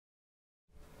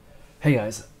Hey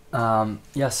guys.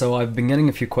 Yeah, so I've been getting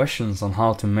a few questions on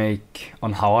how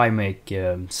I make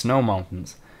snow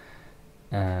mountains.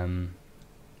 Um,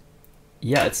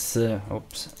 yeah, it's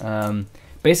oops.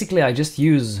 Basically, I just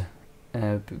use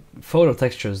photo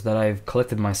textures that I've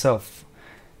collected myself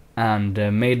and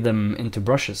made them into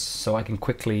brushes, so I can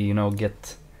quickly,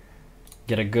 get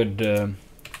a good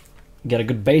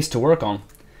base to work on.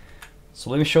 So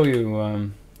let me show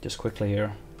you just quickly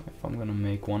here if I'm gonna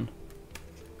make one.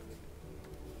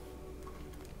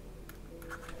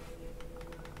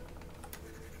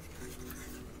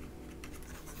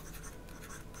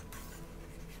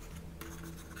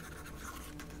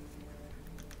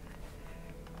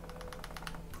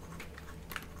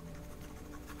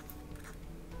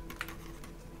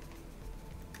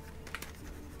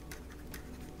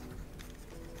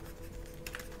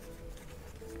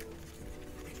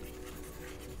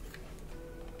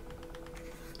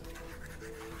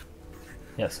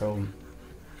 Yeah, so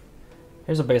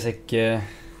here's a basic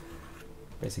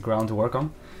ground to work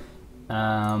on.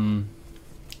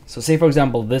 So say for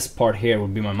example this part here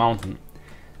would be my mountain.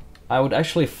 I would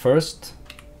actually first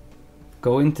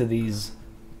go into these.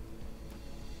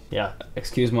 Yeah,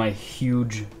 excuse my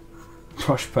huge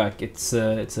brush pack. It's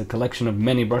a collection of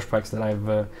many brush packs that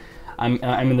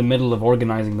I'm in the middle of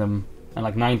organizing them, and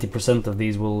like 90% of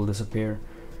these will disappear.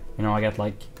 I got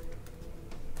like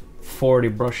 40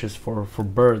 brushes for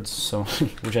birds, so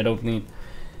which I don't need.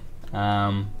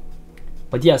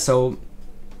 But yeah, so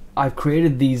I've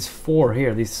created these four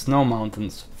here, these snow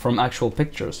mountains, from actual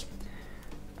pictures.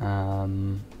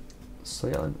 So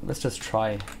yeah, let's just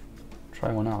try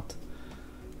one out.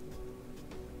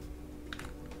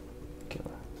 Okay,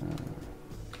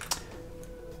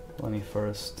 let me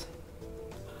first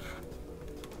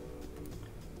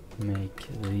make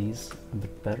these a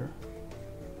bit better.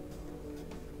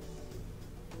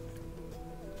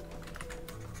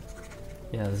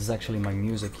 Yeah, this is actually my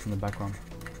music in the background.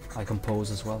 I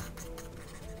compose as well.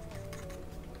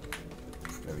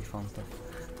 Very fun stuff.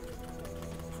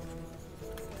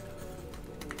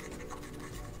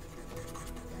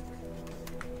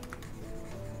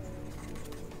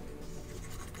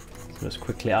 So just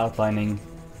quickly outlining,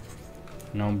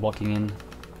 blocking in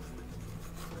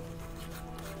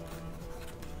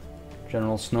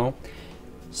general snow.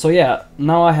 So yeah,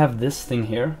 now I have this thing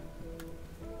here.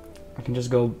 I can just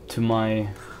go to my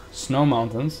snow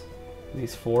mountains,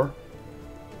 these four,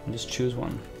 and just choose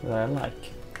one that I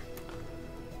like.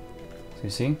 So you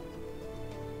see?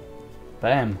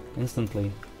 Bam!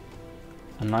 Instantly.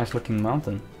 A nice looking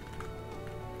mountain.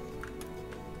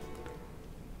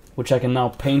 Which I can now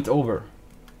paint over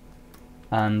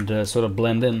and sort of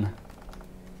blend in.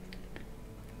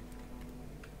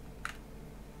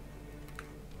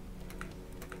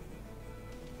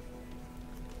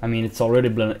 I mean, it's already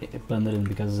blended in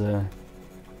because,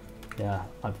 yeah,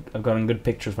 I've gotten good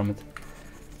pictures from it.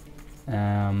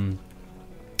 And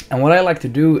what I like to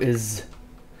do is,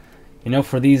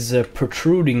 for these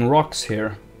protruding rocks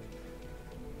here,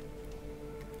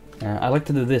 I like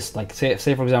to do this. Like, say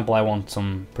for example, I want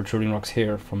some protruding rocks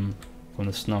here from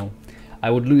the snow.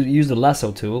 I would use the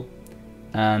lasso tool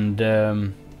and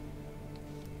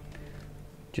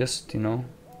just, do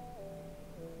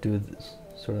this,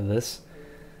 sort of this.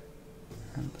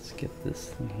 And let's get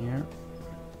this thing here.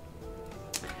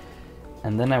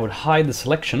 And then I would hide the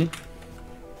selection.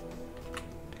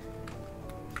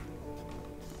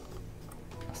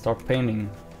 Start painting.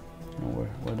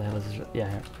 Where the hell is it? Yeah,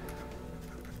 here.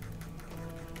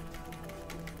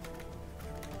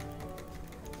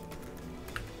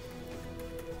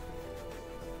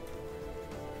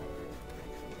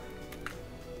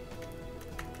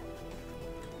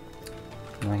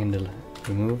 And I can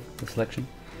remove the selection.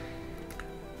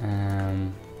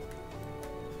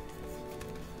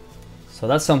 So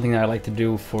that's something that I like to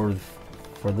do for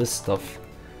this stuff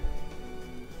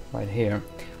right here.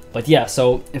 But yeah,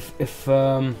 so if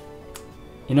you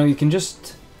can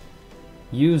just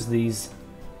use these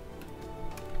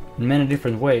in many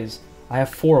different ways. I have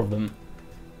four of them.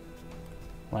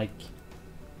 Like,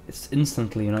 it's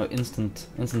instantly, instant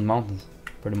mountains,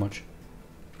 pretty much.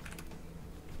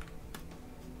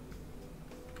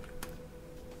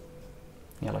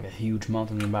 Yeah, like a huge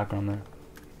mountain in the background there.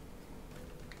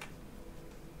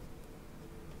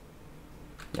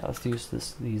 Yeah, let's use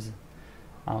these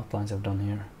outlines I've done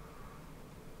here.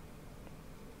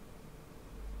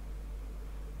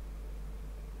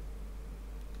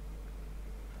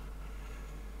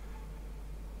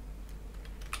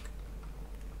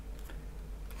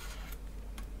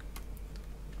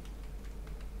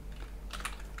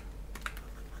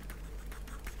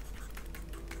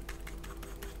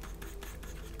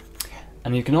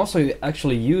 And you can also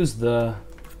actually use the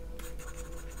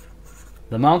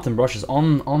mountain brushes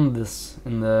on this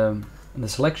in the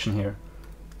selection here.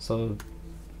 So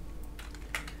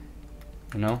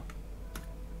you know,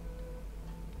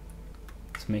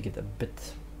 let's make it a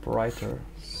bit brighter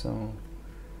so you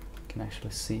can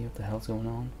actually see what the hell's going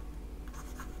on.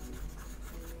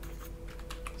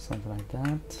 Something like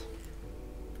that.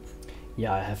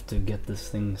 Yeah, I have to get this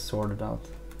thing sorted out.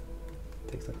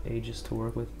 It takes like ages to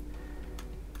work with.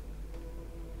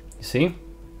 You see?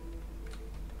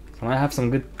 So I have some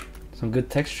good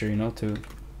texture, you know, to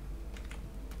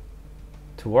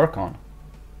work on.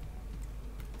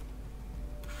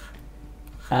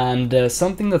 And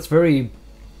something that's very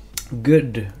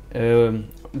good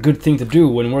thing to do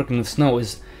when working with snow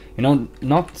is, you know,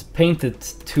 not paint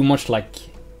it too much like,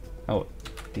 oh,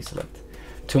 deselect,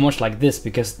 too much like this,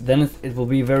 because then it will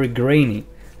be very grainy,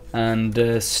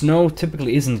 and snow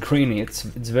typically isn't grainy. It's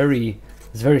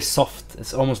very soft.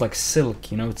 It's almost like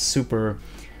silk, you know. It's super.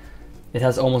 It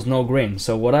has almost no grain.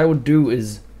 So what I would do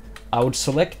is I would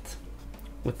select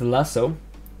with the lasso.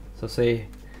 So say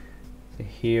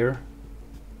here.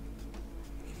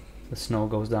 The snow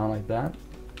goes down like that.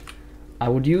 I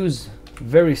would use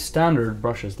very standard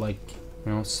brushes, like,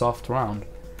 you know, soft round,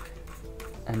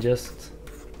 and just,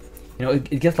 you know,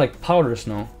 it gets like powder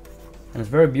snow, and it's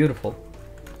very beautiful.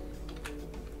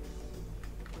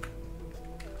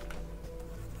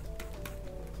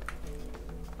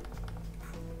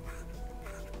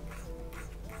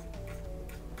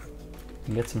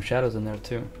 And get some shadows in there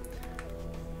too.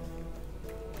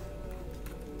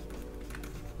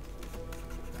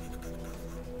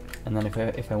 And then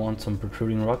if I want some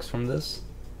protruding rocks from this,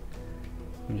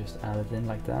 you just add it in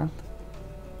like that.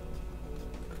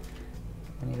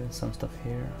 And even some stuff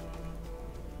here.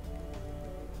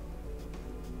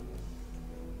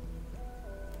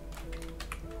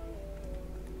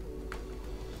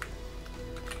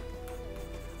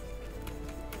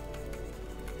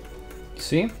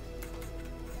 See?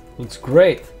 Looks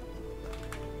great.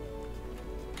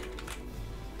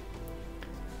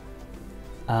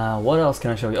 What else can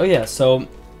I show you? Oh yeah, so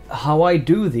how I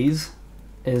do these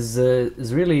is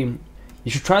really,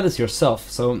 you should try this yourself.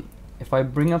 So if I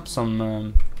bring up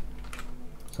some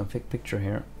fake picture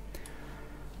here,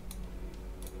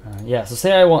 yeah. So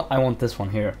say I want this one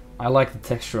here. I like the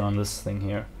texture on this thing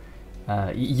here.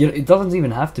 It doesn't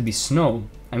even have to be snow.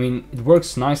 I mean, it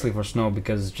works nicely for snow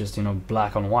because it's just, you know,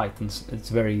 black on white, and it's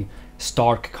very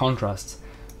stark contrasts.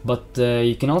 But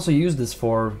you can also use this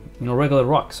for, you know, regular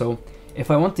rock. So if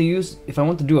I want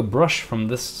to do a brush from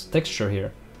this texture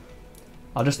here,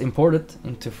 I'll just import it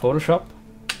into Photoshop.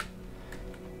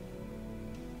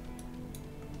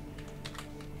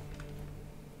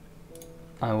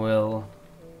 I will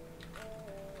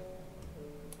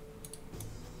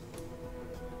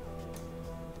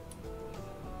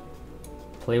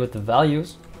play with the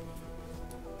values.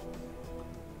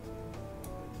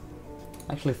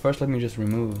 Actually, first let me just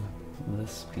remove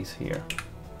this piece here,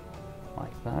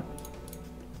 like that.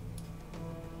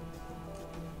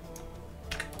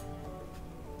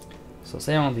 So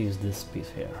say I want to use this piece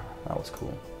here. That was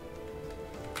cool.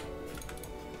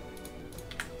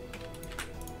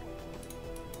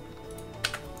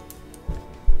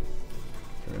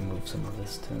 Remove some of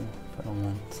this too, if I don't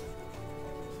want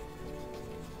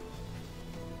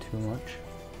too much.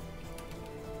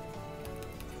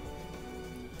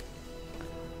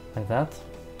 Like that.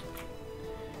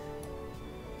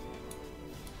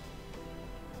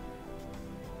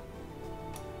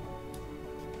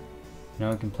 You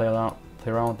know, you can play around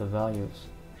with the values.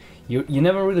 You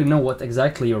never really know what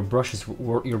exactly your brush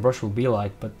will be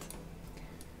like, but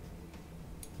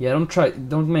yeah,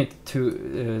 don't make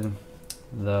the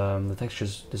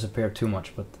textures disappear too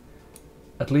much, but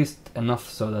at least enough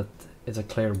so that it's a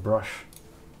clear brush.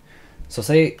 So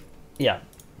say, yeah,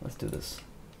 let's do this.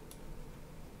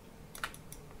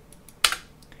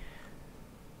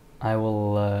 I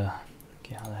will,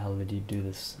 okay, how the hell did you do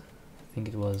this? I think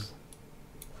it was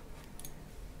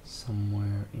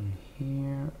somewhere in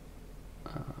here.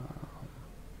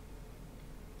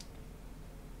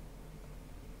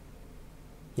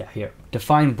 Yeah, here.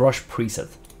 Define brush preset.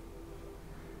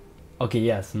 Okay,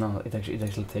 yes, no, it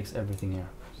actually takes everything here.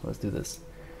 So let's do this.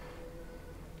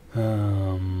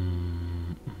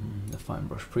 Define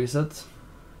brush preset.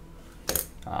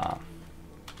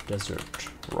 Desert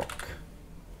rock.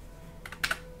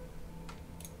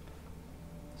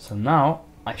 So now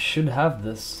I should have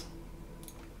this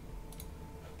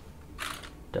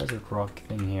desert rock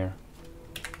thing here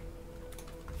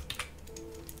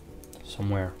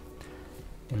somewhere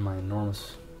in my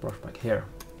enormous brush back here.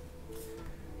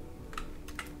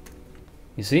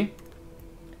 You see?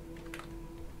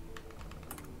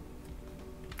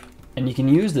 And you can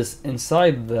use this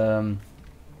inside the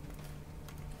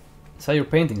inside your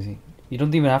paintings. You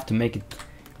don't even have to make it,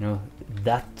 you know,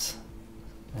 that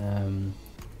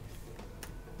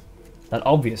that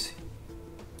obvious.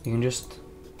 You can just,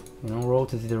 you know,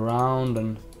 rotate it around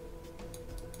and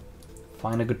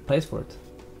find a good place for it.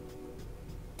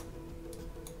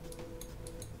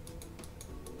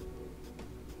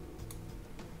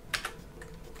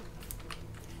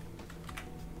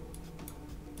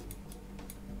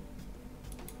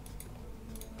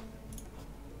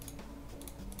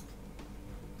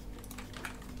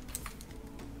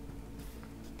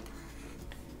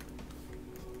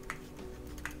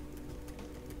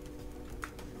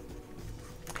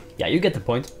 Yeah, you get the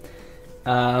point.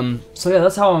 So yeah,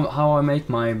 that's how I make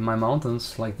my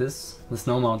mountains like this, the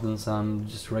snow mountains, and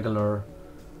just regular,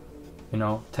 you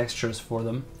know, textures for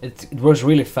them. It works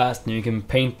really fast, and you can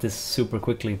paint this super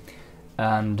quickly.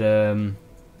 And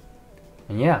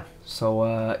yeah, so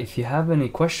if you have any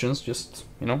questions, just,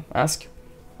 you know, ask,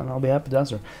 and I'll be happy to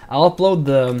answer. I'll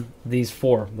upload these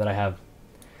 4 that I have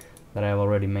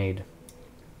already made,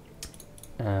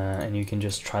 and you can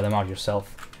just try them out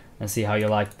yourself and see how you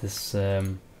like this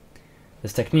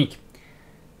this technique.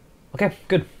 Okay,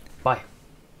 good. Bye.